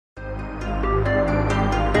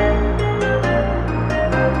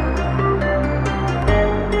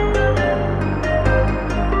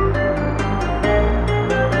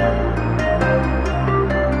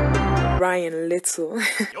crying little.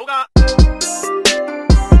 Yoga.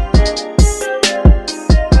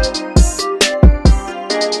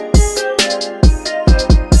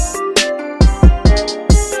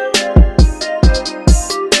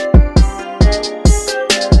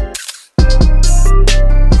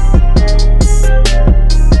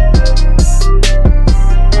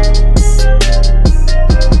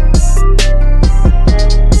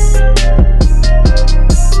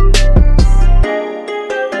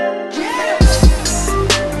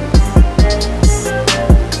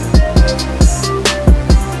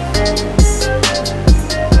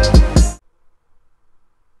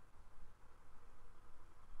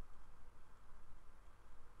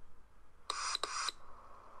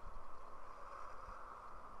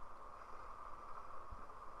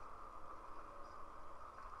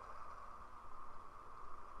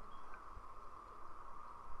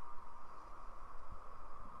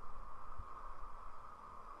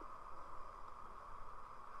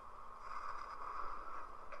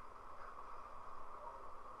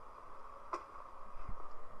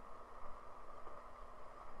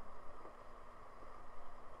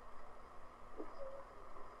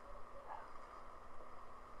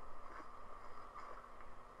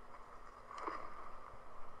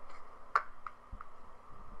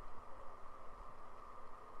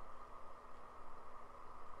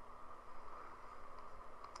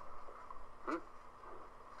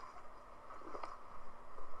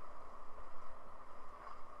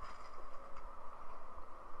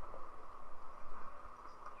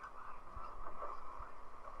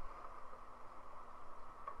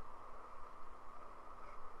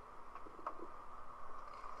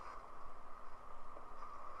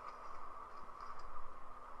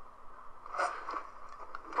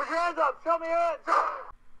 Put your hands up. Show me your hands.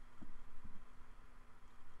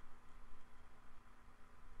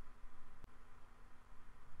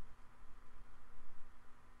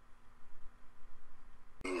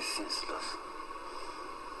 He is senseless.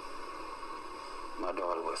 My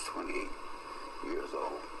daughter was 28 years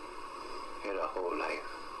old. Had her whole life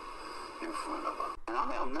in front of her. And I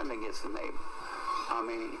don't have nothing against the neighbor. I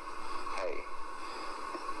mean, hey,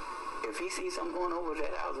 if he sees something going over at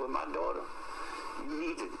that house with my daughter, you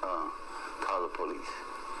need to call the police.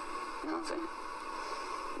 You know what I'm saying?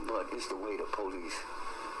 But it's the way the police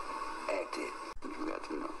acted. You got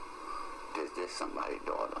to know. There's somebody's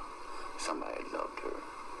daughter. Somebody loved her.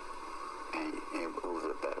 And it was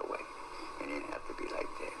a better way. It didn't have to be like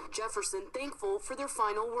that. Jefferson thankful for their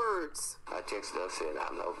final words. I texted her, said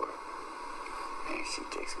I love her. And she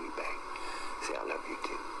texted me back, said I love you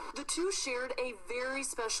too. The two shared a very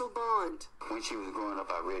special bond. When she was growing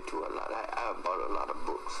up, I read to her a lot. I bought her a lot of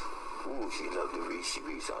books. Ooh, she loved to read. She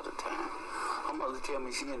reads all the time. Her mother tell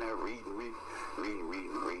me she in there reading.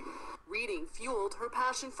 Reading fueled her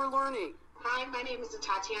passion for learning. Hi, my name is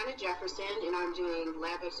Atatiana Jefferson, and I'm doing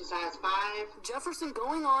lab exercise 5. Jefferson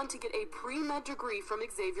going on to get a pre-med degree from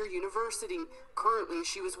Xavier University. Currently,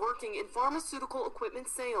 she was working in pharmaceutical equipment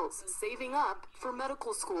sales, saving up for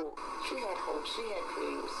medical school. She had hope, she had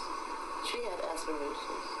dreams, she had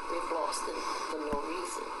aspirations. They've lost it for no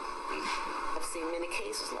reason. I've seen many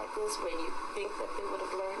cases like this where you think that they would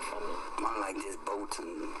have learned from it. I like this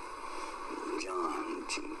Bolton, John,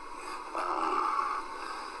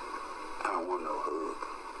 I don't want no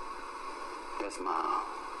hug. That's my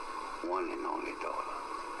one and only daughter.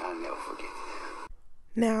 I'll never forget this.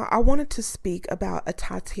 Now, I wanted to speak about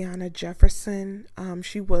Atatiana Jefferson.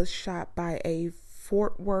 She was shot by a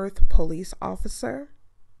Fort Worth police officer.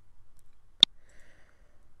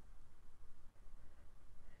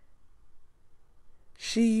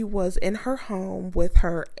 She was in her home with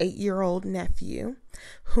her 8-year-old nephew,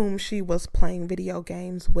 whom she was playing video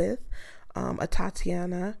games with.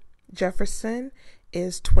 Atatiana Jefferson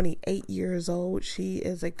is 28 years old. She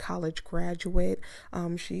is a college graduate.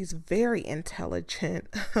 She's very intelligent.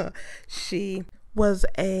 She was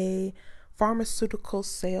a pharmaceutical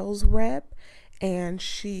sales rep, and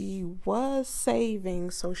she was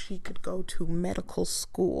saving so she could go to medical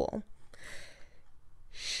school.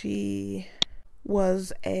 She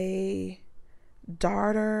was a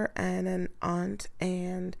daughter and an aunt,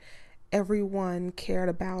 and everyone cared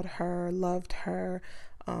about her, loved her.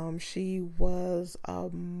 She was a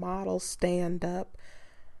model stand-up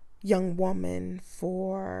young woman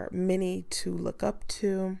for many to look up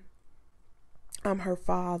to. Her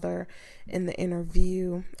father, in the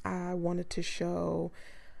interview, I wanted to show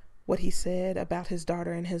what he said about his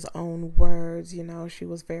daughter in his own words. You know, she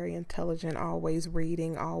was very intelligent, always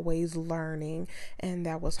reading, always learning, and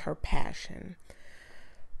that was her passion.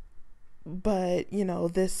 But, you know,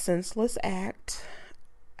 this senseless act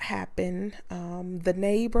happened. The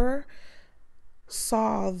neighbor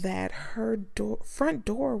saw that her front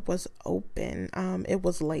door was open. It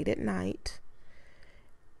was late at night,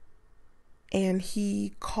 and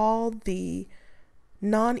he called the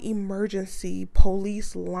non-emergency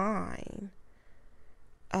police line.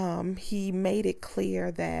 He made it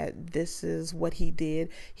clear that this is what he did.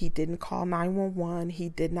 He didn't call 911. He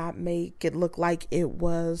did not make it look like it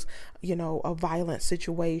was, a violent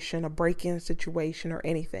situation, a break-in situation, or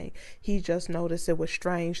anything. He just noticed it was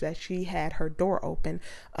strange that she had her door open.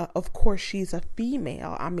 Of course, she's a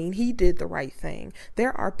female. I mean, he did the right thing.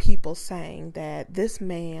 There are people saying that this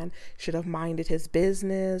man should have minded his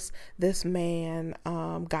business. This man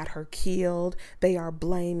got her killed. They are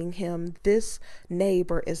blaming him. This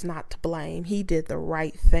neighbor is not to blame. He did the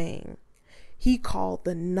right thing. He called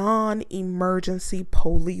the non-emergency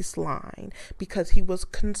police line because he was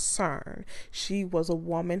concerned. She was a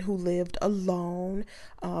woman who lived alone.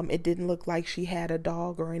 It didn't look like she had a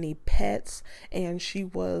dog or any pets, and she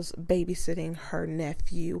was babysitting her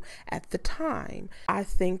nephew at the time. I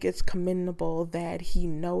think it's commendable that he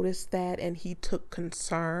noticed that and he took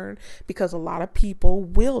concern, because a lot of people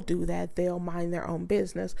will do that. They'll mind their own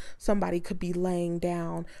business. Somebody could be laying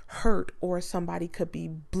down hurt, or somebody could be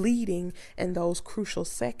bleeding, and those crucial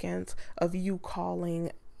seconds of you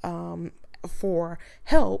calling for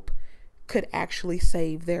help could actually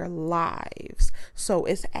save their lives. So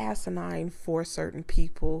it's asinine for certain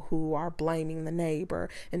people who are blaming the neighbor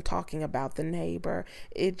and talking about the neighbor.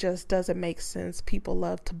 It just doesn't make sense. People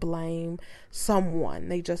love to blame someone.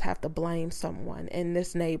 They just have to blame someone. And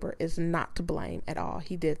this neighbor is not to blame at all.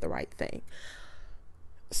 He did the right thing.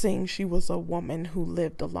 Seeing she was a woman who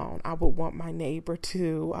lived alone, I would want my neighbor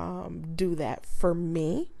to do that for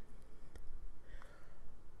me.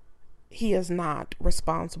 He is not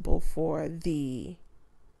responsible for the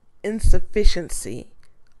insufficiency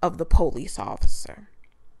of the police officer.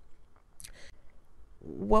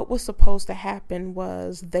 What was supposed to happen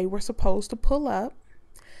was they were supposed to pull up.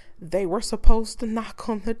 They were supposed to knock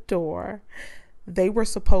on the door. They were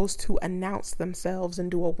supposed to announce themselves and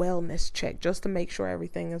do a wellness check just to make sure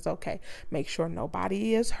everything is okay. Make sure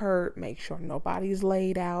nobody is hurt. Make sure nobody's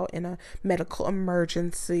laid out in a medical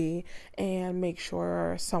emergency, and make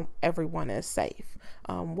sure everyone is safe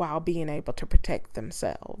while being able to protect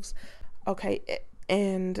themselves. Okay,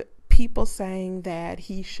 and people saying that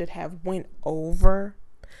he should have went over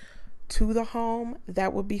to the home,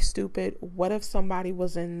 that would be stupid. What if somebody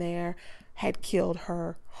was in there, had killed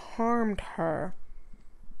her, harmed her,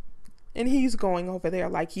 and he's going over there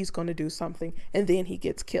like he's going to do something, and then he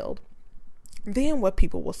gets killed? Then what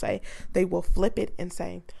people will say, they will flip it and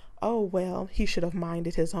say, oh, well, he should have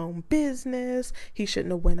minded his own business. He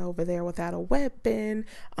shouldn't have went over there without a weapon.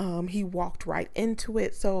 He walked right into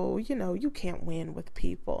it. So, you can't win with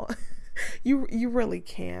people. You really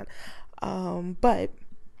can't. But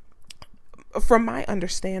from my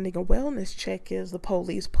understanding, a wellness check is the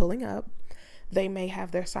police pulling up. They may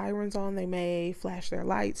have their sirens on. They may flash their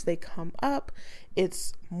lights. They come up.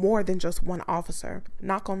 It's more than just one officer.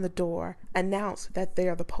 Knock on the door, announce that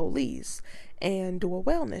they're the police, and do a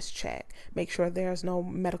wellness check. Make sure there's no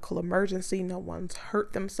medical emergency, no one's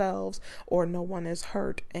hurt themselves, or no one is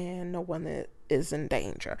hurt and no one is in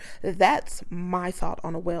danger. That's my thought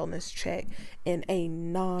on a wellness check in a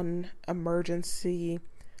non-emergency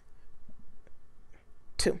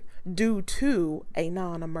due to a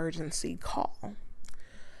non-emergency call.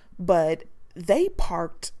 But they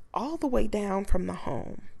parked all the way down from the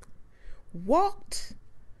home, walked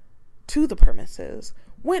to the premises,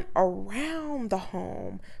 went around the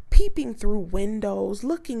home, peeping through windows,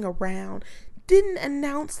 looking around, didn't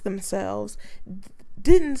announce themselves,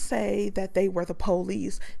 didn't say that they were the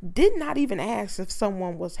police, did not even ask if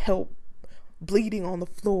someone was bleeding on the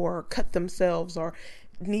floor, cut themselves, or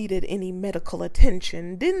needed any medical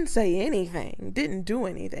attention. Didn't say anything, didn't do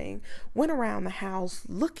anything. Went around the house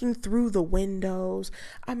looking through the windows.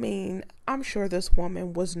 I mean, I'm sure this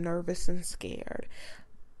woman was nervous and scared.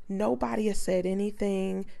 Nobody has said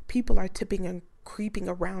anything. People are tipping and creeping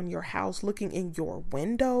around your house, looking in your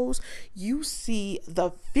windows. You see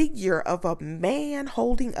the figure of a man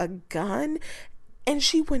holding a gun, and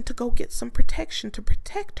she went to go get some protection to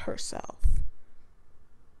protect herself.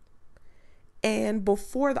 And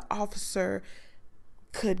before the officer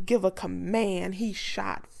could give a command, he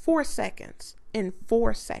shot 4 seconds. In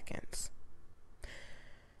 4 seconds.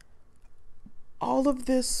 All of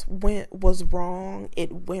this was wrong.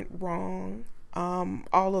 It went wrong.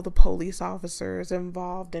 All of the police officers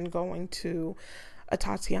involved in going to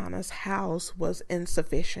Atatiana's house was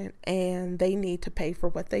insufficient, and they need to pay for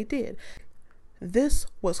what they did. This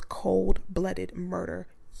was cold-blooded murder.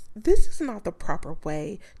 This is not the proper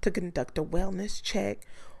way to conduct a wellness check.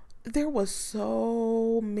 There was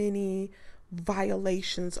so many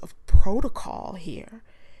violations of protocol here.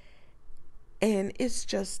 And it's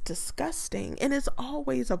just disgusting. And it's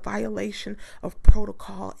always a violation of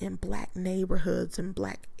protocol in Black neighborhoods and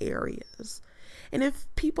Black areas. And if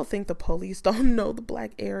people think the police don't know the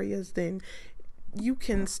Black areas, then you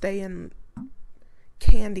can stay in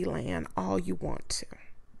Candyland all you want to.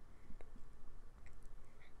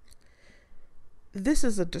 This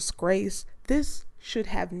is a disgrace. This should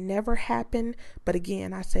have never happened. But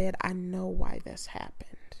again, I said, I know why this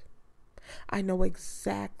happened. I know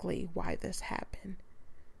exactly why this happened.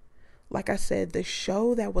 Like I said, the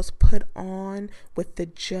show that was put on with the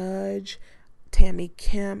judge, Tammy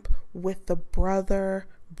Kemp, with the brother,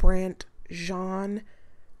 Brent Jean,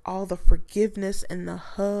 all the forgiveness and the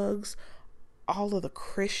hugs, all of the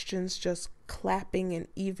Christians just clapping and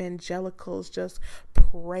evangelicals just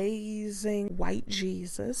praising white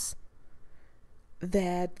Jesus,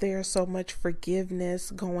 that there's so much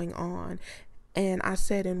forgiveness going on. And I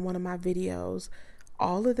said in one of my videos,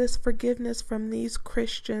 all of this forgiveness from these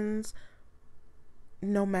Christians,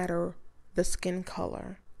 no matter the skin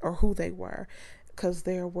color or who they were, because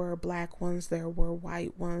there were Black ones, there were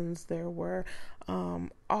white ones, there were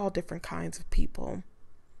all different kinds of people.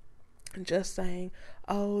 Just saying,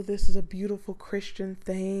 oh, this is a beautiful Christian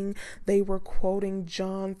thing. They were quoting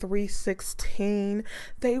John 3:16.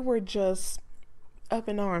 They were just up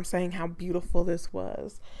in arms saying how beautiful this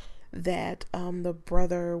was. That the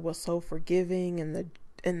brother was so forgiving, and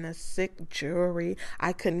the sick jury,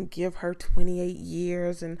 I couldn't give her 28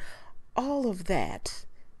 years and all of that.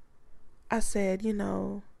 I said,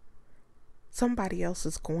 somebody else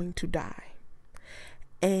is going to die.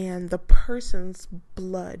 And the person's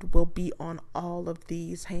blood will be on all of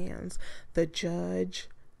these hands. The judge,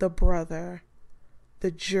 the brother,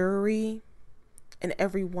 the jury, and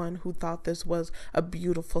everyone who thought this was a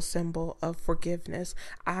beautiful symbol of forgiveness.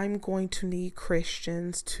 I'm going to need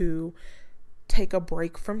Christians to take a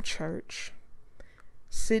break from church,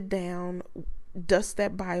 sit down, dust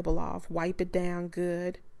that Bible off, wipe it down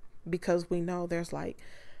good, because we know there's like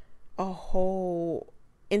a whole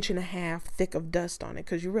inch and a half thick of dust on it,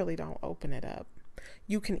 because you really don't open it up.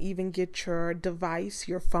 You can even get your device,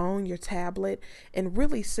 your phone, your tablet, and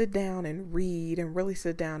really sit down and read, and really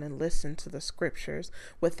sit down and listen to the scriptures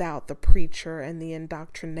without the preacher and the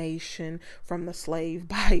indoctrination from the slave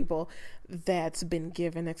Bible that's been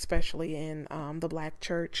given, especially in the Black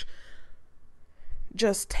church.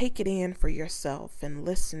 Just take it in for yourself and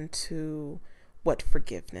listen to what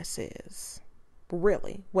forgiveness is.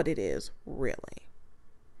 Really, what it is, really.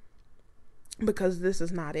 Because this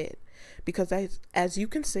is not it. Because as you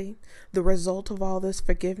can see, the result of all this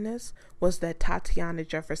forgiveness was that Atatiana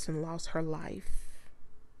Jefferson lost her life.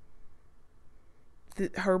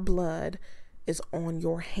 Her blood is on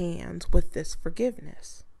your hands with this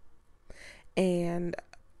forgiveness. And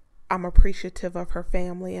I'm appreciative of her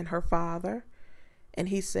family and her father. And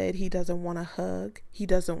he said he doesn't want a hug. He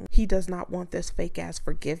does not want this fake ass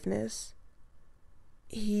forgiveness.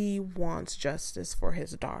 He wants justice for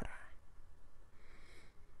his daughter.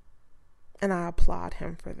 And I applaud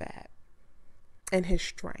him for that, and his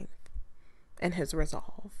strength and his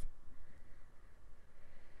resolve.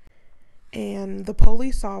 And the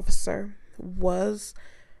police officer was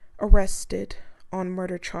arrested on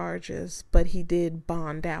murder charges, but he did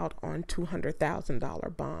bond out on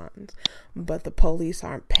 $200,000 bonds. But the police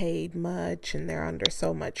aren't paid much, and they're under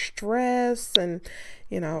so much stress, and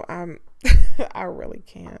I really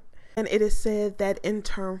can't. And it is said that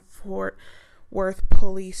intern Fort Worth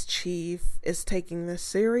police chief is taking this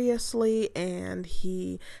seriously, and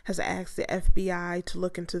he has asked the FBI to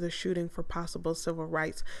look into the shooting for possible civil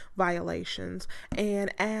rights violations.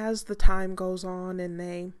 And as the time goes on and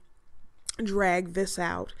they drag this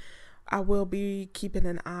out, I will be keeping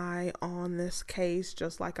an eye on this case,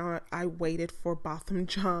 just like I waited for Botham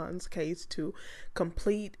Jean's case to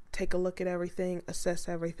complete, take a look at everything, assess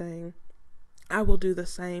everything. I will do the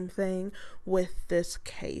same thing with this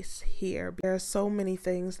case here. There are so many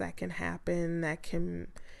things that can happen that can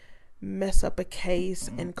mess up a case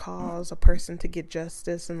and cause a person to get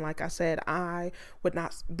justice. And like I said, I would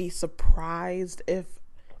not be surprised if,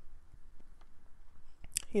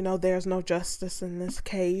 there's no justice in this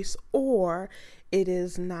case, or it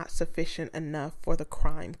is not sufficient enough for the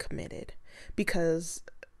crime committed. Because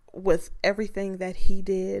with everything that he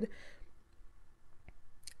did,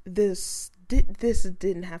 this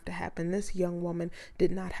didn't have to happen. This young woman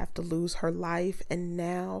did not have to lose her life, and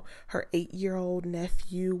now her 8-year-old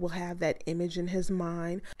nephew will have that image in his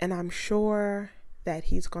mind. And I'm sure that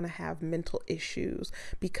he's going to have mental issues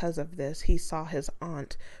because of this. He saw his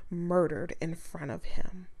aunt murdered in front of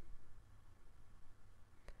him.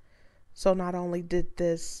 So not only did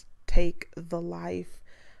this take the life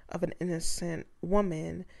of an innocent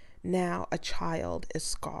woman, now a child is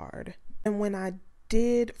scarred. And when I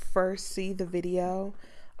did first see the video,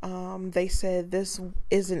 they said this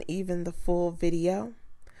isn't even the full video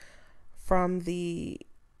from the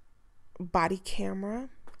body camera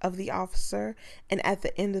of the officer, and at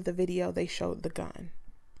the end of the video they showed the gun.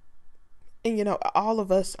 And you know, all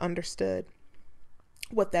of us understood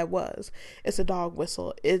what that was. It's a dog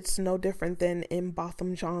whistle. It's no different than in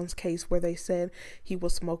Botham Jean's case, where they said he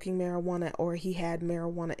was smoking marijuana or he had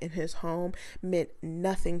marijuana in his home. Meant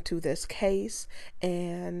nothing to this case.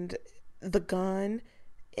 And the gun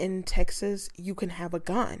in Texas, you can have a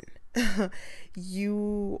gun.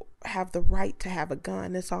 You have the right to have a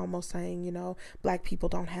gun. It's almost saying, you know, black people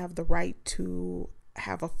don't have the right to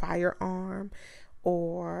have a firearm,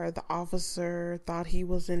 or the officer thought he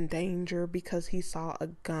was in danger because he saw a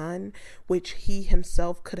gun, which he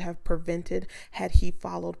himself could have prevented had he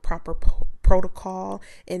followed proper protocol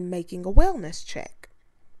in making a wellness check.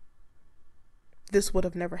 This would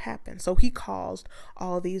have never happened. So he caused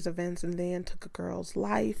all these events and then took a girl's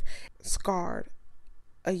life, scarred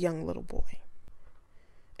a young little boy.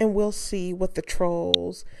 And we'll see what the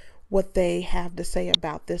trolls, what they have to say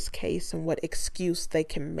about this case and what excuse they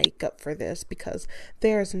can make up for this, because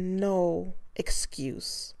there's no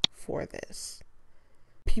excuse for this.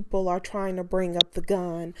 People are trying to bring up the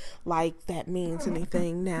gun like that means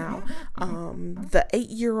anything now. The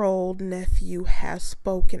 8-year-old nephew has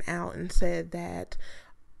spoken out and said that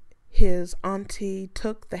his auntie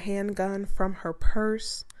took the handgun from her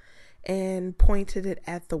purse and pointed it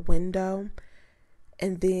at the window,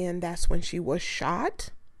 and then that's when she was shot,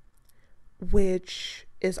 which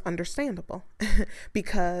is understandable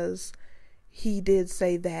because he did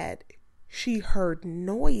say that she heard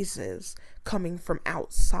noises coming from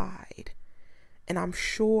outside. And I'm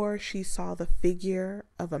sure she saw the figure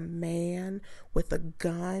of a man with a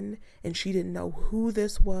gun, and she didn't know who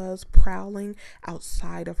this was prowling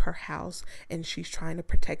outside of her house, and she's trying to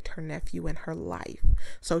protect her nephew and her life.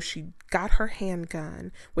 So she got her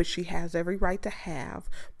handgun, which she has every right to have,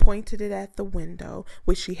 pointed it at the window,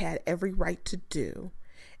 which she had every right to do,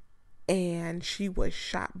 and she was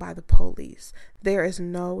shot by the police. There is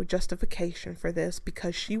no justification for this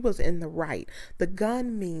because she was in the right. The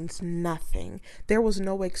gun means nothing. There was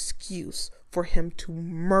no excuse for him to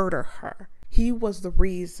murder her. He was the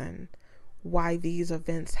reason why these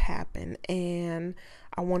events happened. And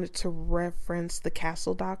I wanted to reference the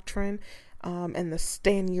Castle Doctrine and the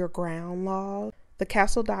Stand Your Ground law. The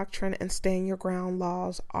Castle Doctrine and Stand Your Ground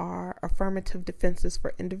laws are affirmative defenses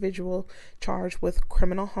for individuals charged with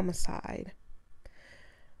criminal homicide.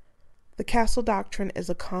 The Castle Doctrine is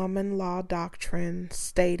a common law doctrine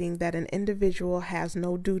stating that an individual has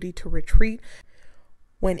no duty to retreat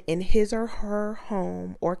when in his or her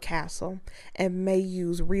home or castle, and may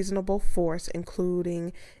use reasonable force,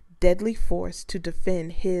 including deadly force, to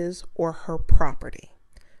defend his or her property,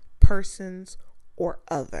 persons, or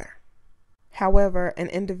other. However, an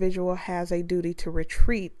individual has a duty to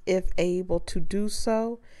retreat if able to do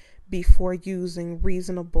so before using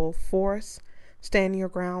reasonable force. Stand your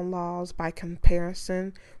ground laws, by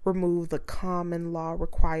comparison, remove the common law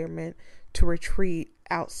requirement to retreat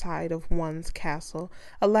outside of one's castle,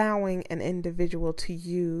 allowing an individual to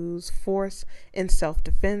use force in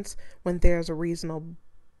self-defense when there's a reasonable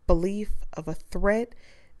belief of a threat.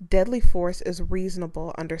 Deadly force is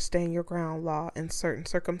reasonable under Stand Your Ground law in certain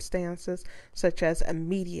circumstances, such as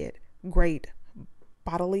immediate, great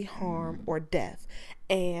bodily harm or death.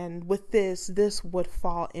 And with this would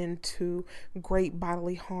fall into great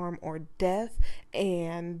bodily harm or death,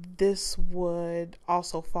 and this would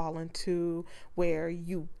also fall into where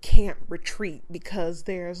you can't retreat because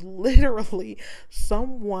there's literally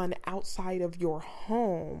someone outside of your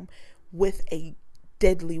home with a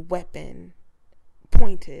deadly weapon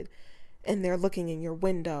pointed, and they're looking in your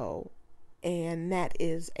window, and that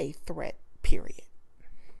is a threat, period.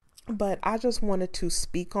 But I just wanted to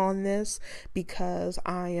speak on this because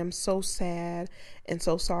I am so sad and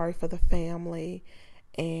so sorry for the family,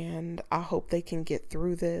 and I hope they can get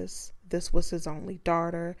through this. This was his only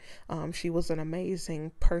daughter. She was an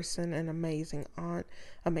amazing person, an amazing aunt,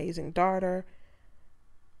 amazing daughter,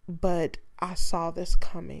 but I saw this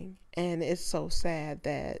coming, and it's so sad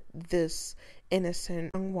that this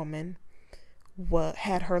innocent young woman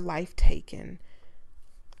had her life taken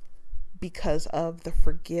because of the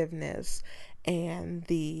forgiveness and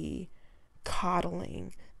the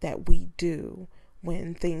coddling that we do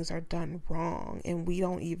when things are done wrong, and we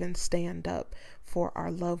don't even stand up for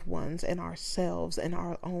our loved ones and ourselves and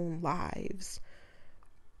our own lives.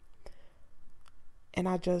 And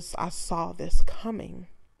I saw this coming,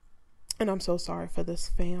 and I'm so sorry for this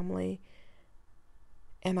family.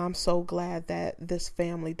 And I'm so glad that this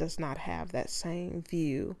family does not have that same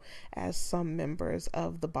view as some members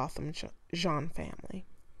of the Botham Jean family.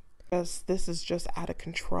 Because this is just out of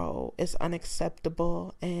control. It's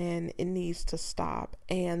unacceptable, and it needs to stop.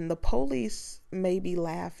 And the police may be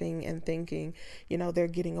laughing and thinking, they're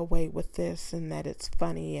getting away with this and that it's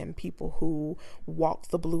funny, and people who walk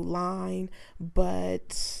the blue line.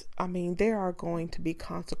 But there are going to be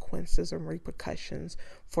consequences and repercussions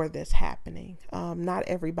for this happening. Not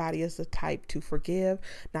everybody is the type to forgive.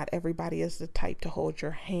 Not everybody is the type to hold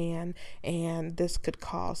your hand. And this could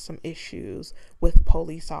cause some issues with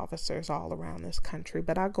police officers all around this country.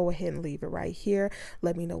 But I'll go ahead and leave it right here.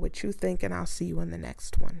 Let me know what you think, and I'll see you in the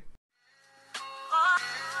next one.